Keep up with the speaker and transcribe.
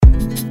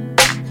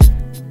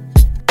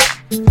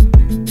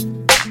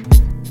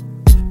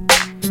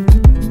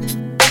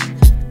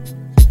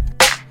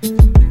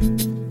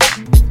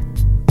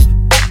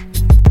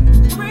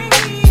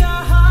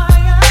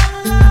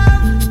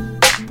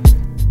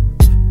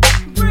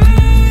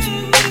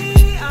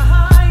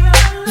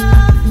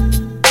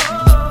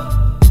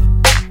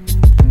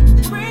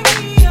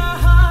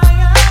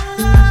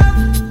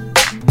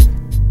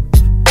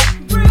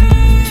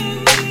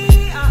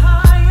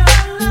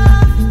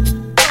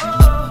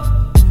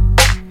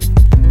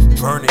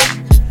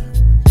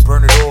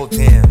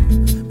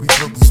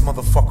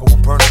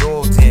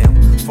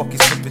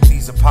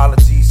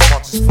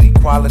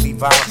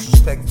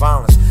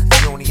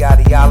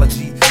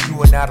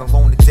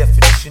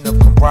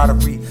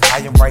I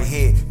am right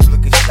here. You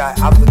looking shot,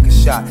 I looking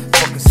shot.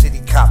 Fuck a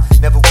city cop,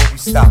 never will we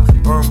stop.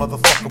 Burn,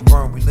 motherfucker,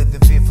 burn. We lived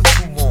in fear for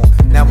too long.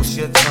 Now it's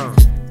your turn.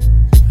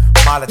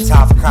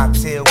 Molotov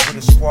cocktail with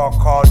a squad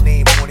car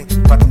name on it.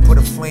 About to put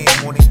a flame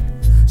on it.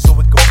 So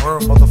it can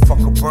burn,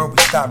 motherfucker, burn. We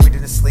stopped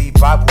reading the slave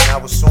Bible,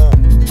 now it's on.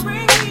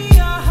 Bring me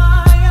a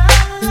higher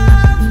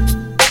love.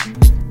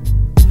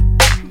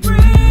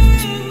 Bring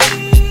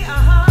me a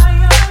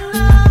higher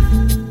love.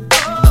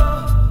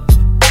 Oh.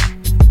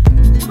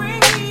 Bring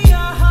me a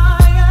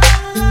higher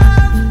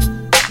love.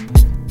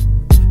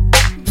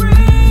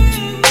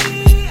 Bring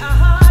me a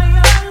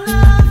higher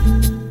love.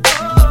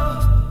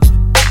 Oh.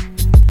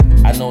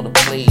 I know the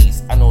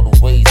plays, I know the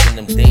ways in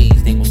them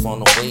days. They was on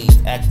the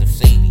wave, active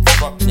shady.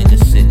 Fuck nigga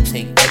shit,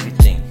 take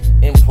everything.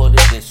 Imported,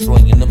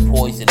 destroying the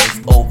poisonous,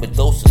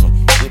 overdosing them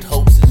with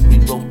hoaxes.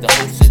 Rewrote the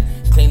whole shit,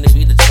 claim to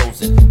be the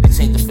chosen. They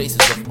changed the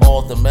faces of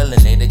all the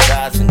melanated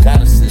gods and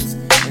goddesses.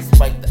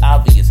 Despite the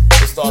obvious,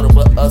 it started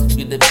with us,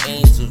 we lived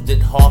angels,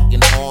 did hawk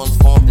and horns,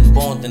 formed and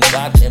born in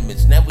God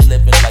image. Now we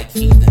living like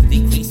heathens,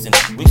 decreasing,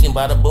 weakened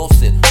by the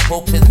bullshit.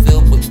 Pulpit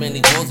filled with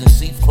many wolves and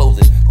sheep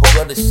clothing. Cold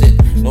blooded shit,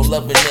 no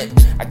loving it.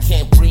 I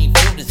can't breathe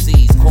through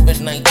disease,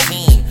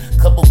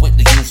 COVID-19, coupled with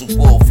the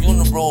usual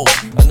funerals.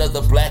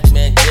 Another black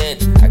man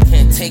dead, I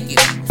can't take it,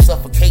 I'm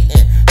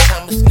suffocating.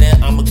 Time is now,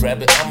 I'ma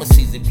grab it, I'ma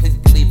seize it, please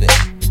believe it.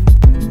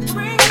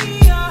 Bring me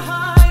a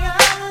higher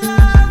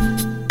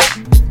love.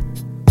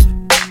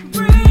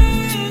 Bring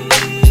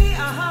me a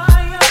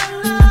higher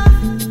love.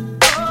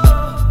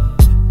 Oh.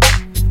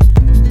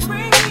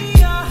 Bring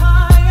me a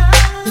higher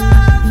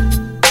love.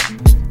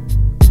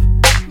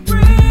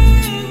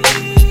 Bring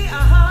me a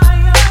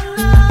higher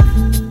love.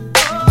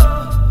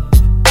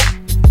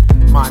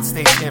 Oh. Mind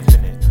stays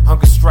infinite.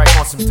 Hunger strike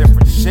on some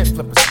different shit.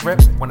 Flip a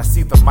script when I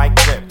see the mic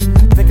rip.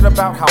 Thinking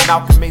about how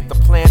Malcolm made the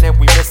plan and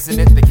we missing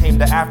it. They came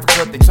to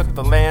Africa, they took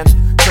the land,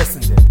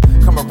 christened it.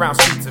 Come around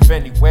streets of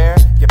anywhere,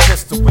 get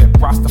pistol whipped.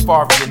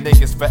 Rastafarian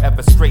niggas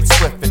forever straight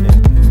swiffing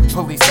it.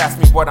 Police asked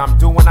me what I'm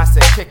doing, I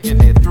said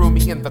kicking it. Threw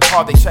me in the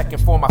car, they checking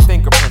for my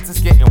fingerprints. It's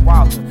getting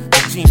wilder.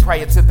 The gene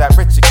prior to that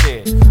richer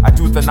kid. I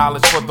do the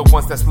knowledge for the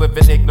ones that's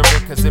living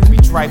ignorant, cause it be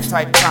tripe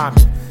type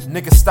timing.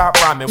 Niggas stop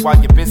rhyming while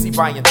you're busy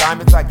buying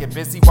diamonds. I get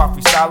busy while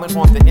freestyling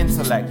on the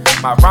intellect.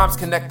 My rhymes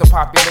connect the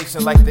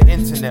population like the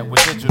internet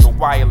with digital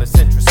wireless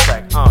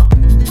introspect.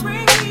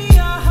 Bring me